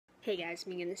Hey guys,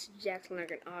 me again. This is Jackson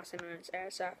Larkin, also known as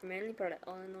Airsoft Manly, part of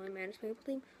Illinois Management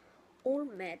Team, or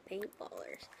Mad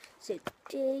Paintballers. So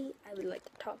today, I would like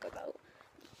to talk about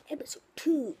episode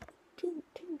 2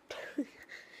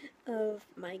 of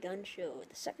my gun show,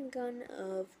 the second gun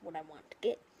of what I want to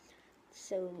get.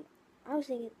 So, I was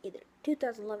thinking either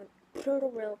 2011 Proto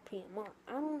Rail PMR.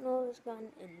 I don't know this gun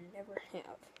and never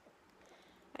have.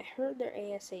 I heard their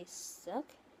ASAs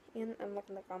suck, and I'm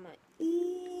looking like I'm like,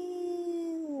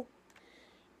 ew.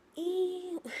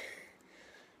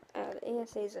 The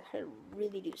ASAs I heard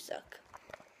really do suck.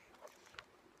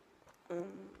 I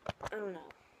don't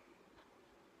know.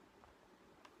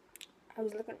 I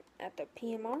was looking at the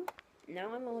PMR. Now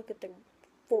I'm gonna look at the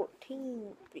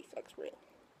 14 reflex rail.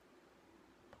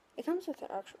 It comes with an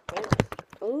actual rail.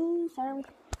 Oh, sorry.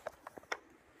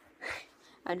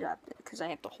 I dropped it because I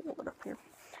have to hold it up here.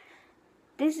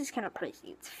 This is kind of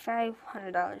pricey. It's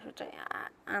 $500, which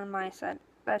on my side,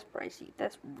 that's pricey.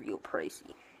 That's real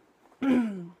pricey.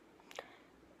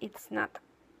 It's not the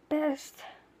best,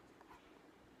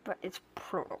 but it's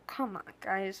Proto. Come on,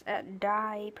 guys. At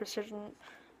Die Precision,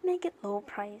 make it low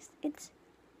priced. It's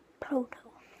Proto.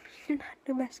 You're not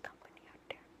the best company out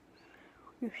there.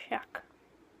 You suck.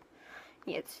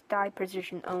 Yeah, it's Die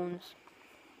Precision owns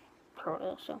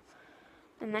Proto, so.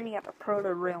 And then you got the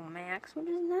Proto Rail Max, which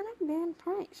is not a bad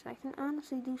price. I can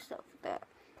honestly do stuff with that.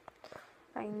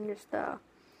 I can just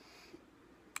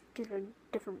get a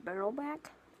different barrel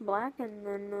back, black, and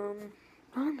then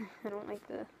I don't like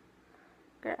the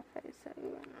graphics, so I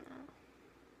don't know.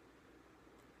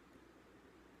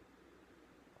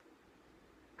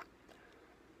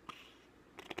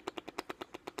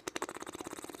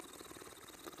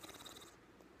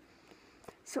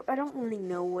 So I don't really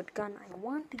know what gun I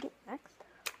want to get next.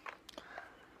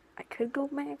 I could go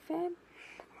MagFab.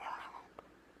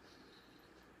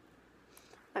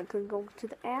 I could go to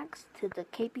the Axe, to the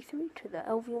KP3, to the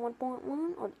LV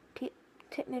 1.1, or the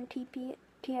Titman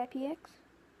TIPX.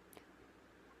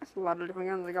 That's a lot of different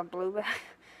guns. I got blowback,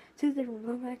 2 different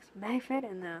blowbacks, MagFab,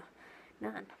 and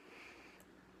none.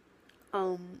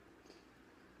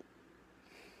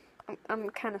 I'm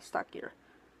kind of stuck here.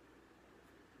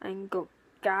 I can go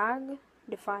GOG,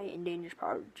 Defy, and Dangerous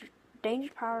Power.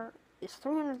 Dangerous Power is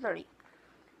 330.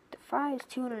 Defy is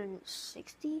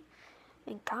 260.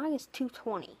 And GOG is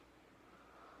 220.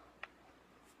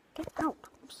 Get out.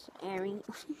 I'm sorry.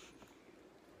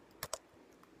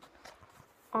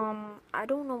 I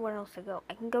don't know where else to go.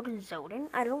 I can go to Zoden.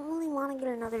 I don't really want to get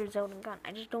another Zoden gun.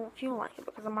 I just don't feel like it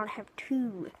because I'm going to have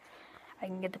 2. I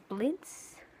can get the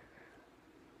Blitz.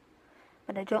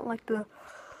 But I don't like the...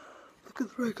 Look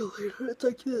at the regulator. It's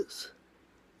like this.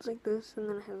 It's like this, and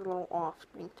then it has a little off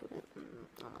spring to it.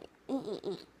 I'm like,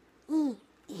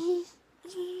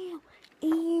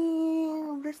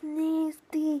 ew, that's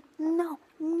nasty. No,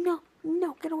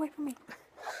 get away from me.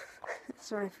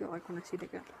 That's what I feel like when I see the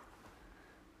gun.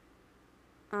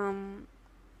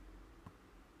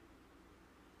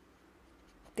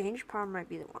 Dangerous Power might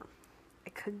be the one. I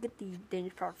could get the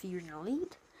Dangerous Power Fusion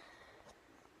Elite.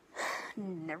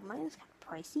 Never mind, it's kind of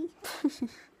pricey.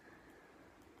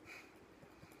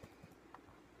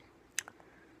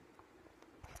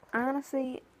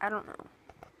 Honestly, I don't know.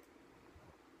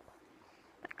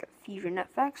 Like a Fusion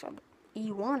FX or the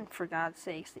E1, for God's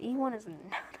sakes. The E1 is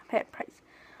not a bad price.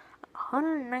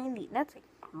 190, that's a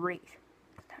great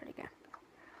starting gun.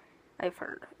 I've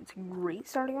heard it's a great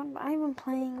starting gun, but I've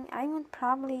been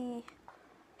probably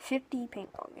 50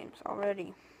 paintball games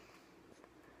already.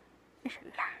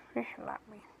 There's a lot,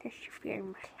 man. There's very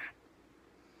much a lot.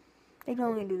 They can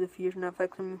only do the Fusion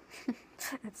FX on me.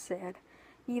 That's sad.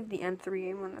 You have the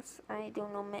M3A one that's, I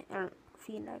don't know, or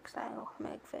Phoenix style,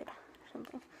 MagFed or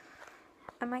something.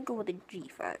 I might go with a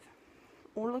G5.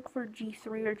 Or look for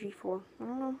G3 or G4. I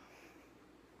don't know.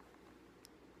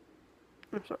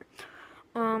 I'm sorry.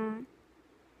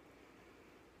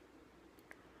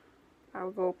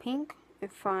 I'll go pink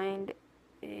and find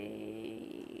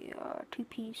a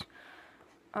 2-piece.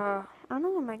 I don't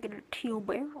know, I might get a teal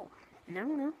barrel. I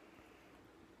don't know.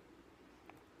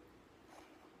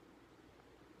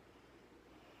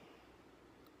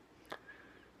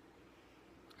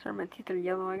 Sorry, my teeth are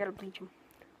yellow. I gotta bleach them.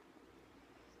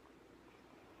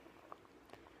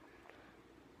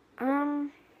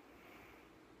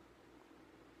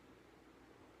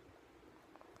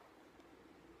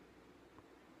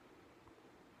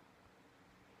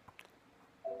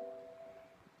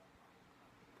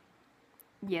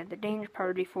 Yeah, the Dangerous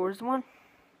Power G4 is the one.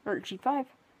 Or G5.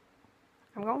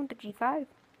 I'm going with the G5.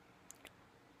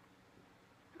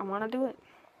 I want to do it.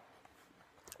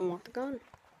 I want the gun.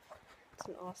 It's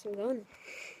an awesome gun.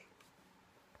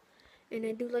 And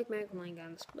I do like magnifying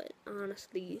guns, but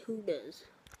honestly, who does?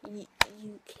 You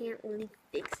can't really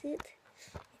fix it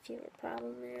if you have a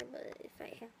problem there, but if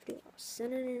I have to, I'll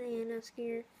send it in and ask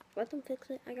here. Let them fix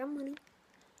it. I got money.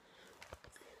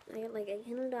 I got like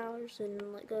 $800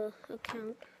 in like a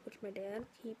account, which my dad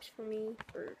keeps for me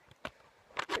for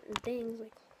certain things,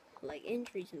 like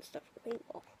injuries and stuff for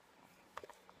paintball.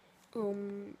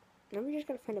 Now we just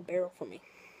gotta find a barrel for me.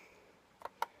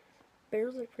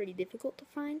 Barrels are pretty difficult to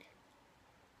find.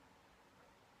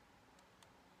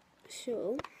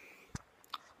 So,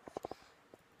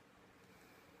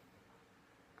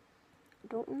 I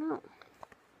don't know.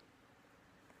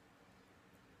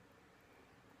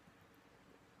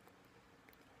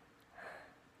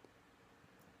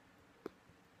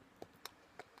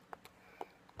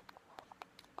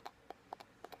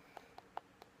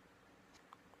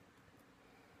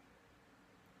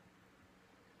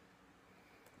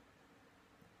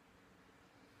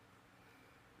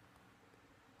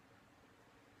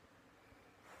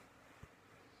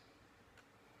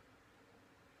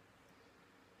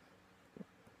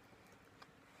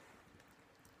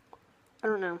 I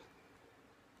don't know.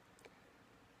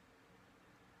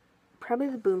 Probably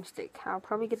the boomstick. I'll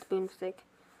probably get the boomstick.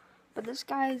 But this,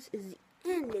 guys, is the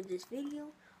end of this video.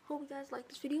 Hope you guys like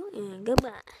this video, and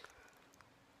goodbye.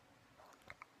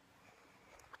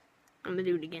 I'm gonna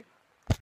do it again.